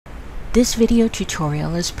This video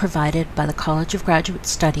tutorial is provided by the College of Graduate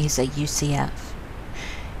Studies at UCF.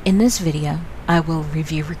 In this video, I will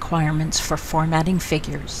review requirements for formatting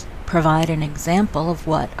figures, provide an example of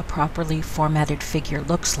what a properly formatted figure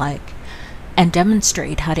looks like, and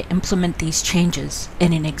demonstrate how to implement these changes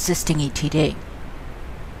in an existing ETD.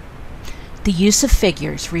 The use of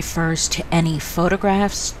figures refers to any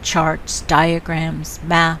photographs, charts, diagrams,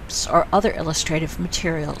 maps, or other illustrative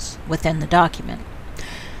materials within the document.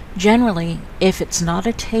 Generally, if it's not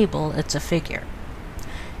a table, it's a figure.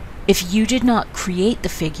 If you did not create the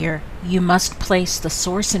figure, you must place the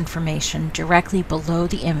source information directly below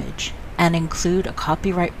the image and include a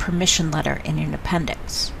copyright permission letter in an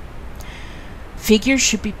appendix. Figures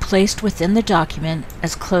should be placed within the document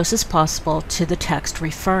as close as possible to the text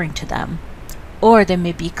referring to them, or they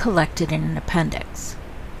may be collected in an appendix.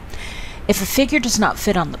 If a figure does not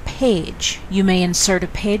fit on the page, you may insert a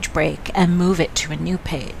page break and move it to a new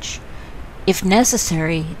page. If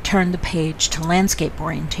necessary, turn the page to landscape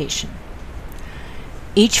orientation.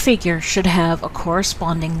 Each figure should have a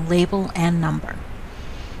corresponding label and number.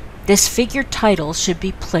 This figure title should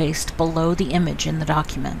be placed below the image in the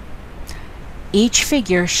document. Each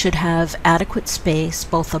figure should have adequate space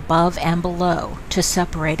both above and below to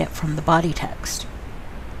separate it from the body text.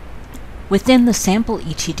 Within the sample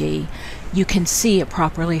ETD, you can see a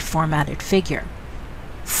properly formatted figure.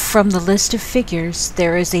 From the list of figures,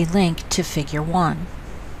 there is a link to Figure 1.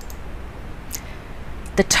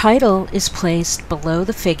 The title is placed below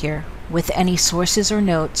the figure, with any sources or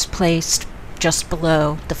notes placed just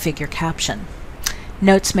below the figure caption.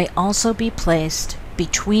 Notes may also be placed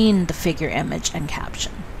between the figure image and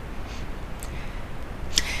caption.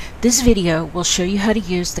 This video will show you how to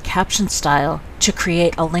use the caption style to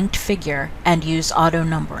create a linked figure and use auto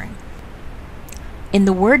numbering. In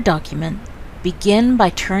the Word document, begin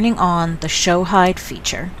by turning on the Show Hide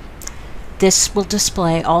feature. This will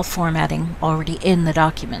display all formatting already in the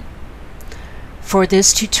document. For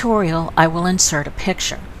this tutorial, I will insert a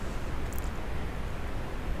picture.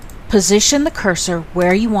 Position the cursor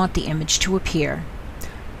where you want the image to appear,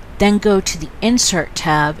 then go to the Insert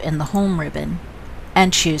tab in the Home ribbon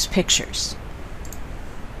and choose Pictures.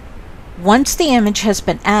 Once the image has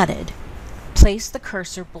been added, place the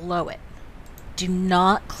cursor below it. Do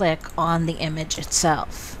not click on the image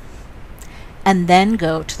itself, and then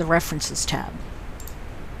go to the References tab.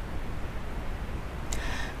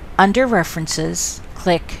 Under References,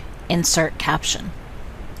 click Insert Caption.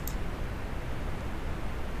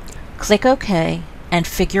 Click OK, and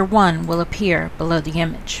Figure 1 will appear below the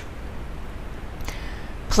image.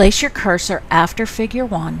 Place your cursor after Figure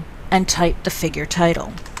 1 and type the figure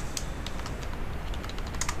title.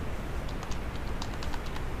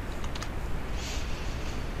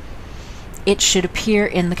 It should appear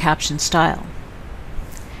in the caption style.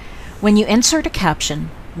 When you insert a caption,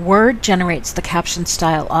 Word generates the caption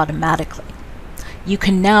style automatically. You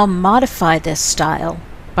can now modify this style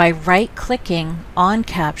by right-clicking on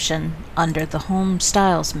Caption under the Home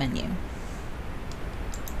Styles menu.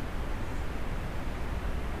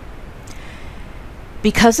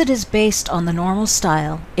 Because it is based on the normal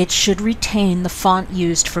style, it should retain the font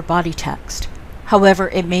used for body text. However,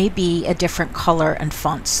 it may be a different color and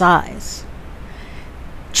font size.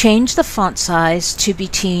 Change the font size to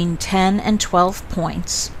between 10 and 12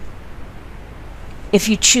 points. If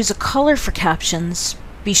you choose a color for captions,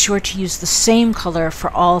 be sure to use the same color for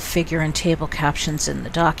all figure and table captions in the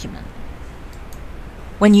document.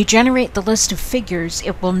 When you generate the list of figures,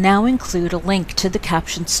 it will now include a link to the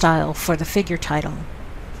caption style for the figure title.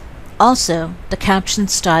 Also, the caption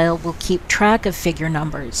style will keep track of figure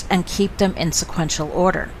numbers and keep them in sequential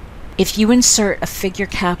order. If you insert a figure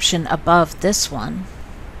caption above this one,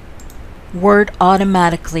 Word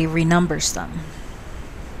automatically renumbers them.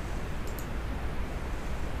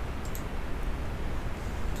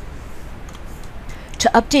 To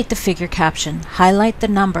update the figure caption, highlight the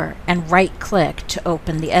number and right-click to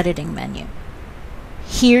open the editing menu.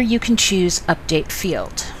 Here you can choose Update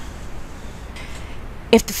Field.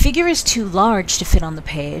 If the figure is too large to fit on the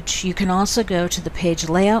page, you can also go to the Page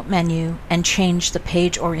Layout menu and change the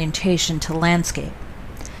page orientation to Landscape.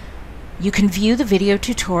 You can view the video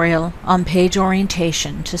tutorial on page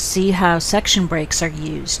orientation to see how section breaks are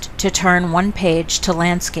used to turn one page to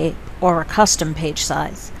landscape or a custom page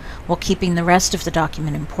size, while keeping the rest of the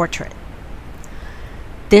document in portrait.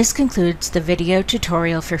 This concludes the video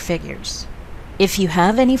tutorial for figures. If you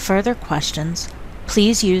have any further questions,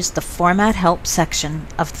 please use the Format Help section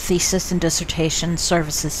of the Thesis and Dissertation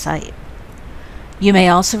Services site. You may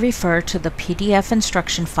also refer to the PDF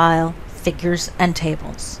instruction file, Figures and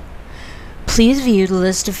Tables. Please view the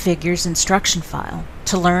list of figures instruction file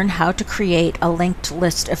to learn how to create a linked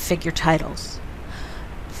list of figure titles.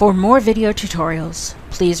 For more video tutorials,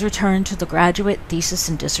 please return to the Graduate Thesis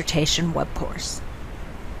and Dissertation web course.